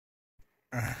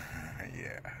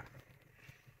Yeah.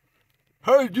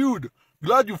 Hey dude,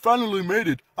 glad you finally made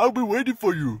it. I'll be waiting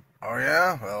for you. Oh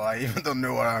yeah? Well, I even don't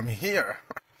know why I'm here.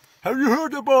 Have you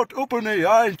heard about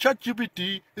OpenAI and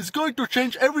ChatGPT? It's going to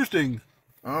change everything.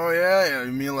 Oh yeah,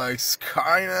 you mean like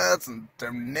Skynet and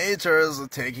Terminators are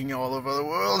taking all over the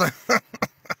world?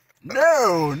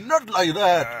 No, not like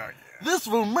that. Yeah. This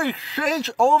will make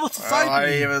change all over society. Well,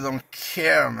 I even don't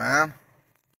care, man.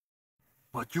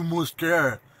 But you must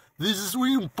care. This is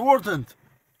really important.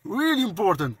 Really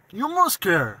important. You must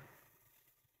care.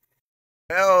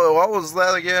 Well, what was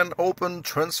that again? Open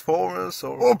Transformers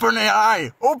or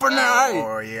OpenAI! OpenAI!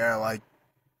 Or yeah, like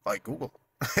Google,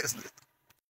 isn't it?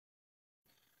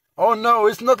 Oh no,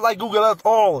 it's not like Google at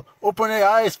all.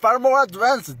 OpenAI is far more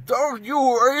advanced. Don't you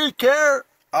really care?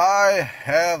 I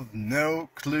have no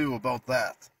clue about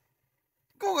that.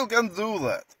 Google can do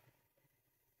that.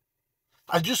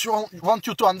 I just want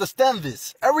you to understand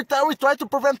this. Every time we try to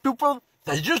prevent people,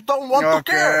 they just don't want to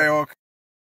care. Okay.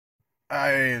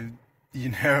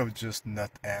 Just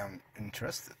not am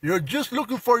interested. You're just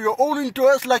looking for your own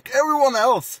interest like everyone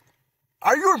else.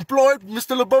 Are you employed,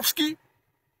 Mr. Lebowski?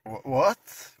 What?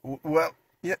 Well,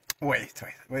 yeah. Wait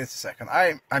a second.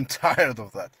 I'm tired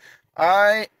of that.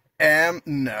 I am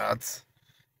not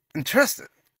interested.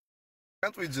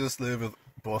 Can't we just live with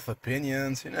both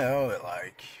opinions?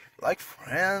 Like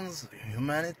friends,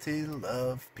 humanity,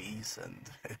 love, peace, and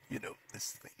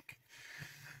this thing.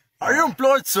 Are you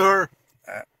employed, sir?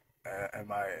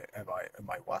 Am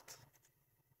I what?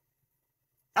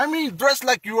 I mean, dressed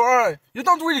like you are. You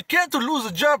don't really care to lose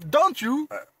a job, don't you?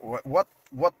 What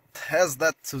has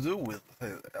that to do with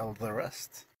all the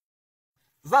rest?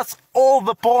 That's all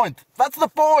the point. That's the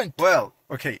point. Well,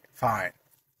 okay, fine.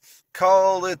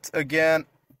 Call it again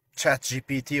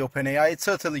ChatGPT, OpenAI. It's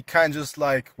certainly kind of just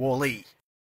like Wall-E.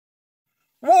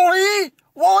 Wall-E?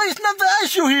 Wall-E's not the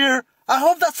issue here. I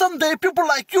hope that someday people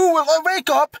like you will wake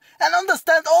up and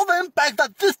understand all the impact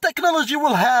that this technology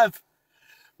will have.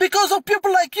 Because of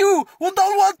people like you who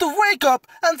don't want to wake up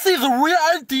and see the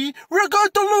reality, we're going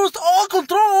to lose all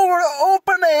control over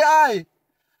OpenAI.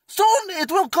 Soon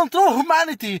it will control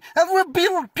humanity and will be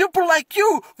people like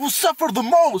you who suffer the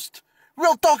most.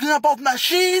 We're talking about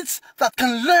machines that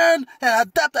can learn and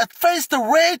adapt at faster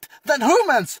rate than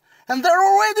humans. And they're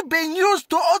already being used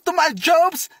to automate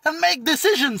jobs and make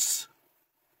decisions.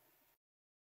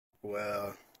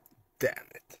 Well, damn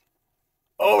it.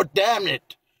 Oh, damn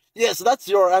it. Yes, that's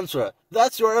your answer.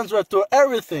 That's your answer to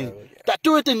everything. Oh, yeah.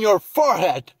 Tattoo it in your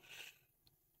forehead.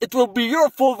 It will be your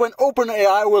fault when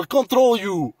OpenAI will control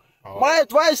you. Oh. My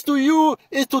advice to you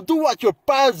is to do what your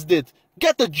pals did.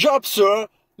 Get a job, sir.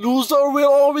 Loser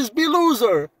will always be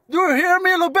loser. Do you hear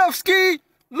me, Lebowski?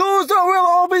 Loser will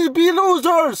always be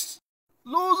losers.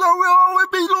 Loser will always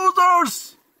be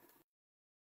losers.